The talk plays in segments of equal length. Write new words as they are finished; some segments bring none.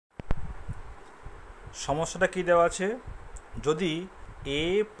সমস্যাটা কি দেওয়া আছে, যদি a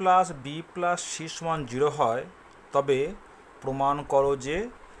plus B plus C সমান 0 হয় তবে প্রমাণ করো যে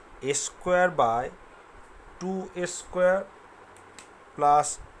a square by 2a square plus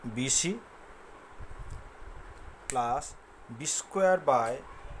BC plus B square by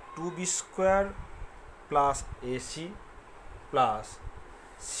 2b square plus ac plus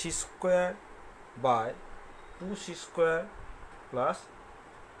C square by 2c square plus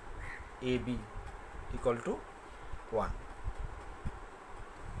ab equal to 1।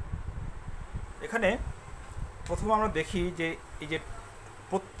 এখানে প্রথমে আমরা দেখি যে এই যে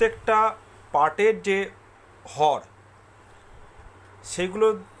প্রত্যেকটা পার্টের যে হর সেইগুলো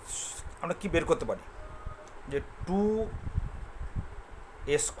আমরা কি বের করতে পারি, যে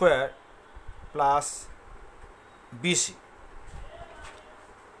 2a স্কোয়ার প্লাস বিসি,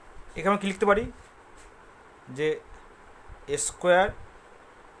 এখানে আমরা কি লিখতে পারি যে a square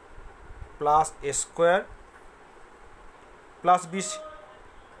plus a square plus BC,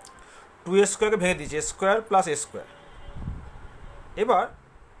 2a স্কোয়ারকে ভেঙে দিয়েছি a square plus a square. এবার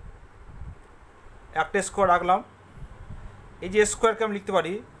একটা স্কোয়ার রাখলাম, এই যে স্কোয়ারকে আমি লিখতে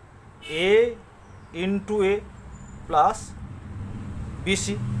পারি a into a plus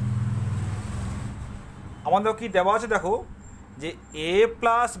BC. আমাদের কি দেওয়া আছে দেখো, যে a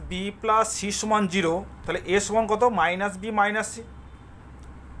plus B plus C সমান 0, তাহলে a সমান কত, মাইনাস বি মাইনাস সি,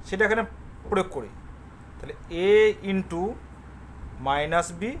 সেটা এখানে প্রয়োগ করি। তাহলে a into minus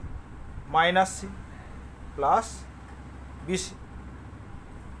B minus C plus BC,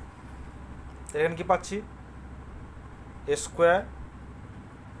 এখানে কি পাচ্ছি, a square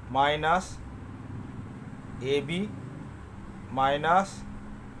minus ab minus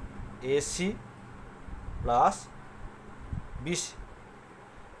ac plus BC.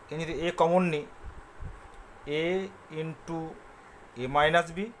 এখানে যদি a কমন নিই, a into a minus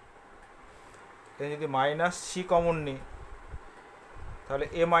B, এখানে যদি মাইনাস সি কমন নিই তাহলে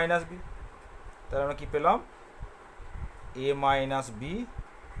a মাইনাস বি, তাহলে আমরা কী পেলাম, a minus B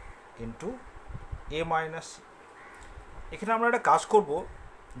into a minus C. এখানে আমরা একটা কাজ করব,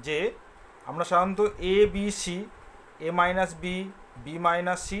 যে আমরা সাধারণত a B C, a minus B, B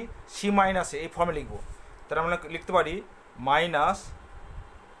minus C, C minus এ, এই ফর্মে লিখব। তাহলে আমরা লিখতে পারি minus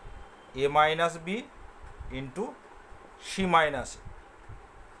a minus B into C minus এ।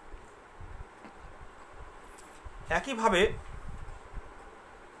 একইভাবে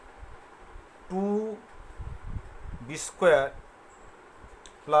 2b স্কোয়ার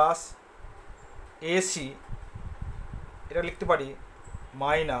প্লাস ac, এটা লিখতে পারি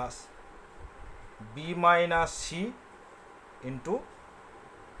minus B minus C into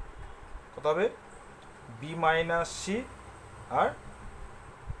কত হবে, বি মাইনাস সি আর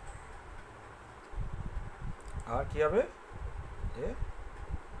কি হবে,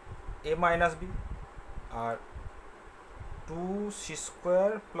 এ মাইনাস বি, আর 2c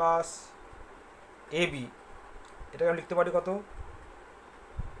স্কোয়ার প্লাস ab, এটাকে আমি লিখতে পারি কত,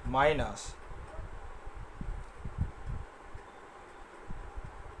 মাইনাস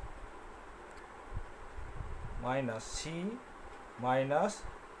মাইনাস সি মাইনাস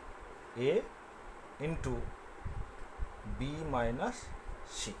এ ইন্টু বি মাইনাস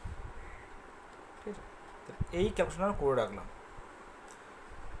সি। ঠিক আছে, এই ক্যালকুলেশন আমরা করে রাখলাম।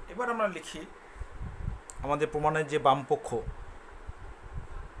 এবার আমরা লিখি আমাদের প্রমাণের যে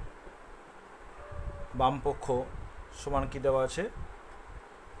বামপক্ষ সমান কি দেওয়া আছে,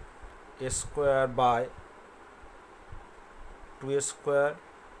 a square by 2a square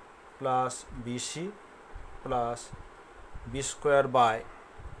plus BC plus B square by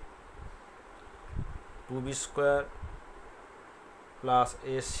 2b square plus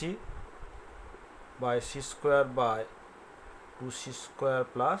ac by C square by 2c square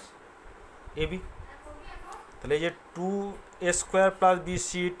plus ab। তাহলে এই যে 2a square plus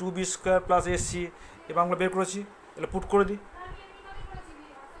BC, 2b square plus ac, এবার আমরা বের করেছি, তাহলে put করে দিই,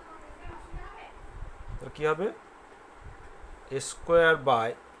 তাহলে কী হবে, a স্কোয়ার বাই,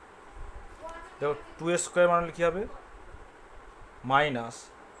 দেখো 2a স্কোয়ার মানে কী হবে, minus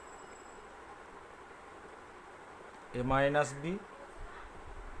a minus B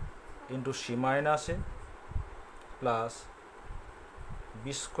into C minus A plus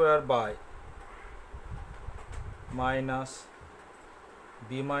B square by minus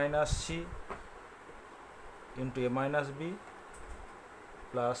B minus C into A minus B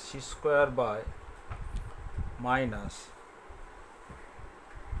plus C square by minus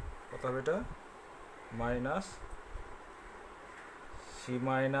কত হবে, এটা minus C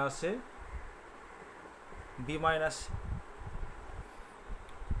minus A B minus C.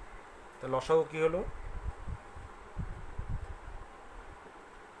 তাহলে লসাগু কী হলো,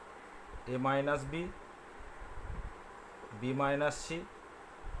 এ minus B B minus C,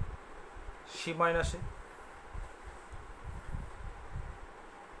 C minus এ।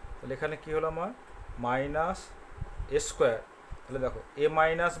 তাহলে এখানে কী হলো আমার মাইনাস এ স্কোয়ার, তাহলে দেখো এ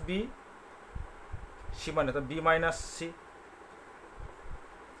minus B C minus B minus C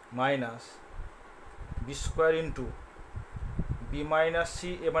minus B square into B minus C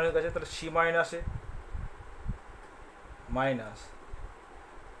এ মাইনাস আছে, তাহলে সি মাইনাস এ মাইনাস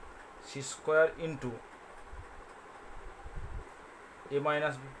সি স্কোয়ার ইন্টু এ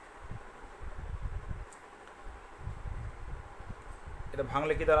মাইনাস বি। এটা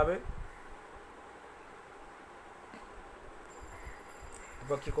ভাঙলে কি দাঁড়াবে?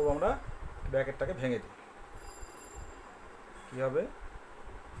 এবার কী করবো আমরা, ব্র্যাকেটটাকে ভেঙে দিই। কী হবে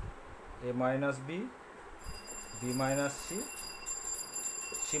এ minus B, B minus C,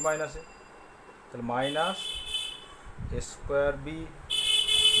 C minus এ, তাহলে মাইনাস এ square B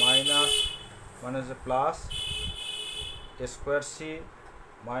minus minus plus এ square C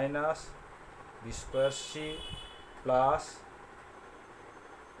minus B square C plus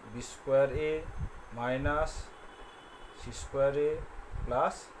B square এ মাইনাস সি স্কোয়ার এ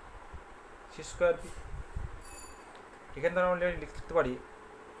প্লাস সি স্কোয়ার বি। এখান থেকে আমরা লিখতে পারি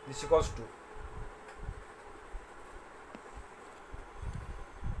দিস ইকুয়ালস টু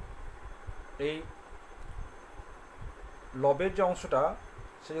এই লবের যে অংশটা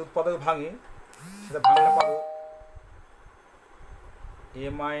সেই উৎপাদক ভাঙি, সেটা ভাঙলে পাবো এ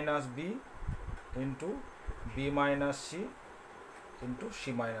minus B into B minus C into C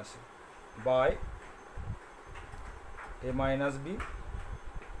minus A by A minus B,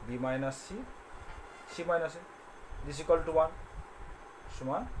 B minus C, C minus A this equal to 1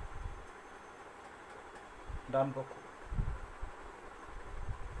 সমান ডান পক্ষ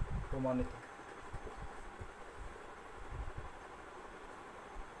প্রমাণিত।